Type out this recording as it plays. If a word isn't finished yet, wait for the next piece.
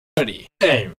Ready,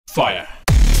 aim, fire.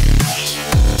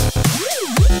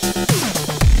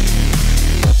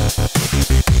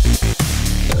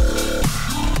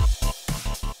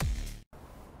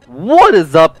 What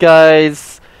is up,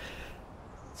 guys?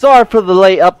 Sorry for the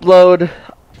late upload.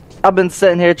 I've been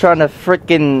sitting here trying to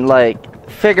freaking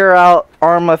figure out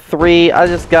Arma 3. I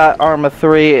just got Arma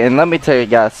 3, and let me tell you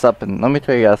guys something.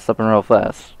 Real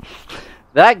fast.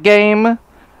 That game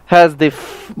has the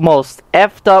most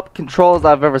effed up controls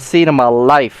I've ever seen in my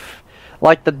life.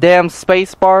 Like the damn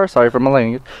space bar. Sorry for my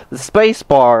language. The space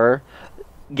bar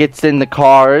gets in the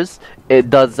cars. It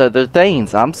does other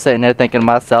things. I'm sitting there thinking to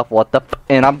myself, what the f,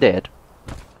 and I'm dead.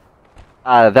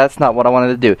 That's not what I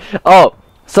wanted to do. Oh,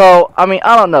 so, I mean,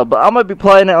 I don't know, but I'm going to be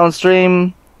playing it on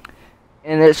stream,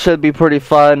 and it should be pretty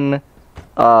fun,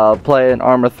 playing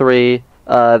Arma 3.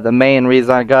 The main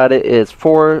reason I got it is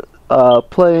for,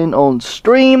 playing on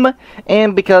stream,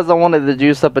 and because I wanted to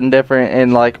do something different,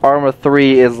 and, Arma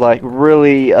 3 is,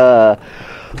 really, early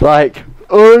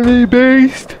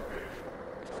based.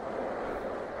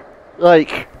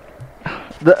 Let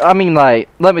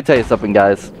me tell you something,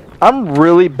 guys. I'm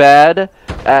really bad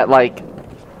at,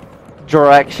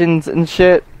 directions and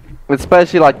shit.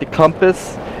 Especially, the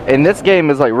compass. And this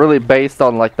game is, really based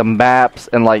on, the maps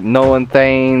and, knowing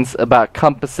things about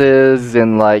compasses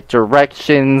and,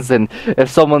 directions. And if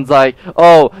someone's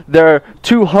oh, they're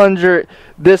 200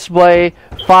 this way,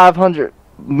 500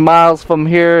 miles from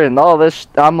here and all this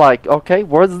I'm like, okay,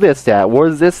 where's this at?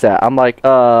 I'm like,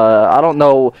 I don't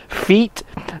know feet,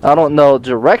 I don't know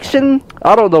direction,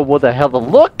 I don't know what the hell to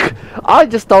look, I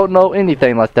just don't know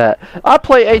anything like that. I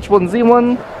play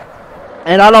H1Z1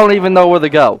 and I don't even know where to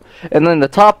go. And then the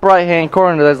top right hand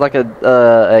corner there's a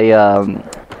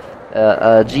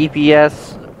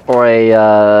GPS or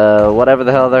a whatever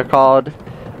the hell they're called,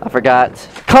 I forgot.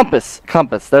 Compass.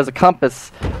 There's a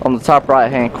compass on the top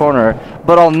right hand corner.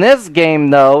 But on this game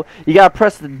though, you gotta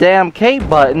press the damn K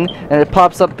button and it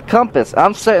pops up the compass.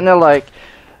 I'm sitting there like,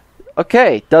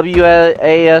 okay,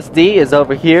 WASD is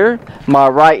over here. My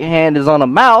right hand is on a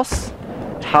mouse.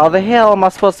 How the hell am I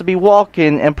supposed to be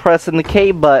walking and pressing the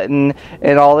K button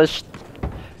and all this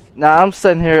Now I'm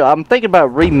sitting here, I'm thinking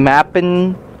about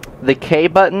remapping the K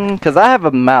button, because I have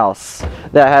a mouse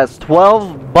that has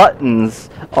 12 buttons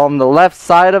on the left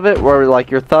side of it where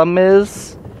your thumb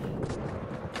is,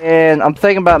 and I'm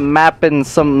thinking about mapping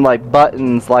some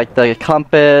buttons like the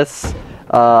compass.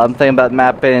 I'm thinking about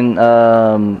mapping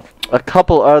a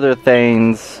couple other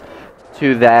things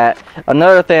to that.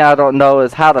 Another thing I don't know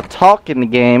is how to talk in the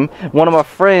game. One of my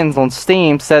friends on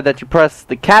Steam said that you press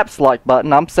the caps lock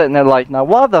button. I'm sitting there like, now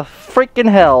why the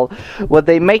freaking hell would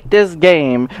they make this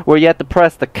game where you have to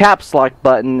press the caps lock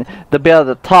button to be able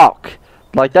to talk?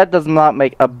 That does not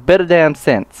make a bit of damn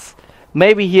sense.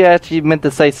 Maybe he actually meant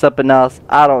to say something else.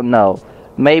 I don't know.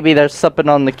 Maybe there's something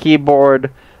on the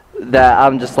keyboard that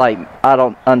I'm just I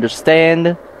don't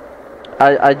understand.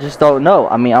 I just don't know.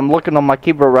 I mean, I'm looking on my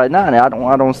keyboard right now, and I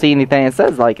don't see anything that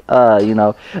says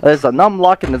there's a num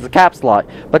lock and there's a caps lock.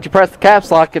 But you press the caps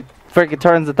lock, it freaking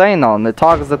turns the thing on. It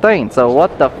toggles the thing. So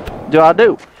what the f do I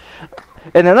do?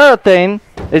 And another thing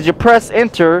is you press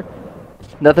enter,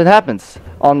 nothing happens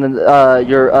on the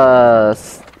your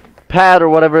pad or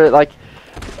whatever.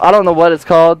 I don't know what it's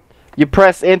called. You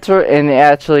press enter and it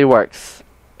actually works.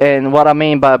 And what I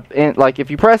mean by, if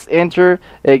you press enter,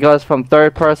 it goes from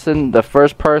third person to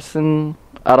first person.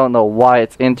 I don't know why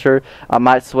it's enter. I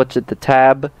might switch it to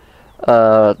tab,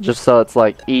 just so it's,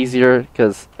 easier.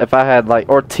 Because if I had,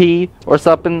 or T or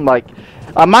something,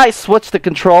 I might switch the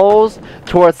controls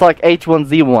towards,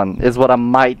 H1Z1 is what I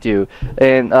might do.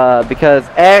 And, because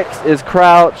X is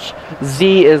crouch,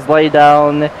 Z is lay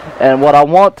down, and what I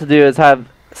want to do is have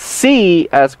C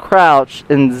as crouch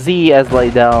and Z as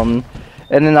lay down.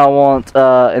 And then I want,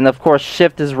 and of course,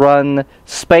 shift is run.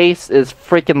 Space is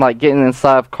freaking getting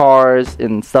inside of cars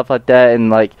and stuff like that,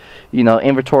 and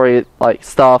inventory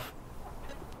stuff.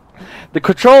 The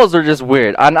controls are just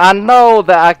weird. I know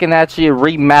that I can actually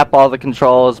remap all the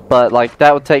controls, but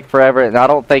that would take forever, and I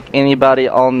don't think anybody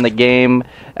on the game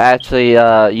actually,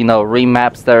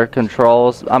 remaps their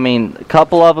controls. I mean, a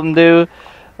couple of them do,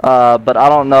 but I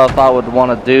don't know if I would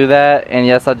want to do that. And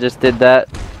yes, I just did that.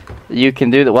 You can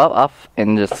do that. Well,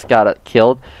 and just got it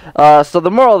killed. So the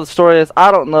moral of the story is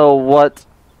I don't know what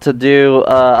to do.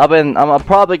 I'm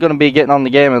probably going to be getting on the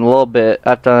game in a little bit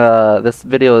after this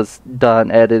video is done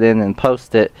editing and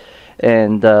post it,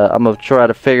 and I'm gonna try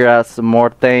to figure out some more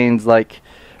things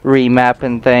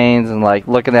remapping things and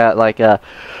looking at a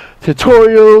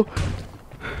tutorial,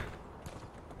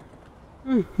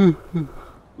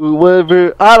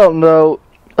 whatever. I don't know.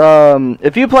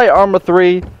 If you play Arma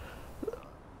 3.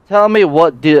 Tell me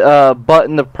what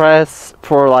button to press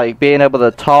for like being able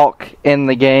to talk in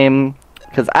the game,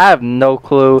 because I have no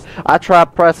clue. I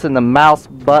tried pressing the mouse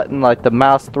button, like the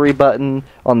mouse 3 button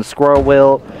on the scroll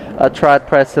wheel. I tried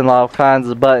pressing all kinds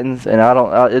of buttons, and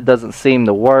it doesn't seem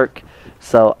to work.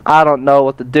 So I don't know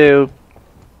what to do.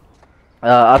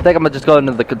 I think I'm gonna just go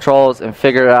into the controls and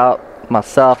figure it out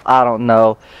myself. I don't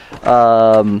know.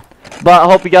 But I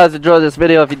hope you guys enjoyed this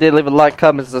video. If you did, leave a like,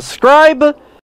 comment, subscribe.